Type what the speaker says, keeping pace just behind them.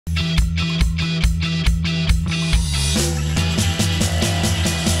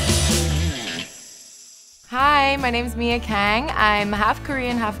Hi, my name is Mia Kang. I'm half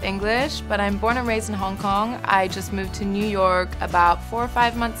Korean, half English, but I'm born and raised in Hong Kong. I just moved to New York about 4 or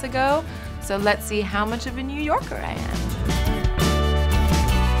 5 months ago, so let's see how much of a New Yorker I am.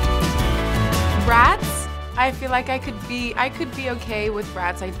 Rats, I feel like I could be okay with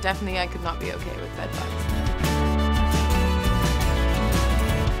rats. I could not be okay with bedbugs.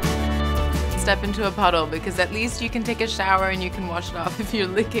 Step into a puddle, because at least you can take a shower and you can wash it off. If you're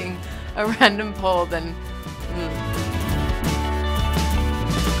licking a random pole, then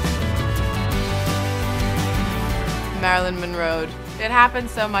Marilyn Monroe. It happens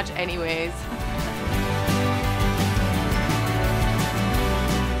so much anyways.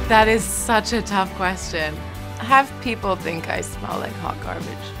 That is such a tough question. Have people think I smell like hot garbage?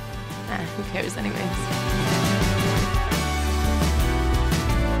 Who cares anyways?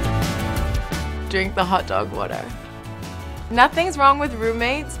 Drink the hot dog water. Nothing's wrong with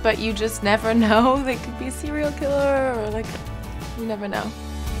roommates, but you just never know. They could be a serial killer or like, you never know.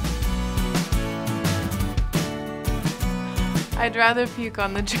 I'd rather puke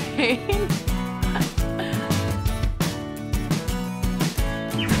on the train.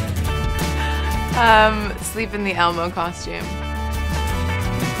 Sleep in the Elmo costume.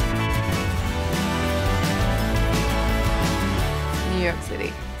 New York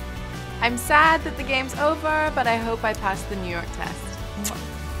City. I'm sad that the game's over, but I hope I passed the New York test.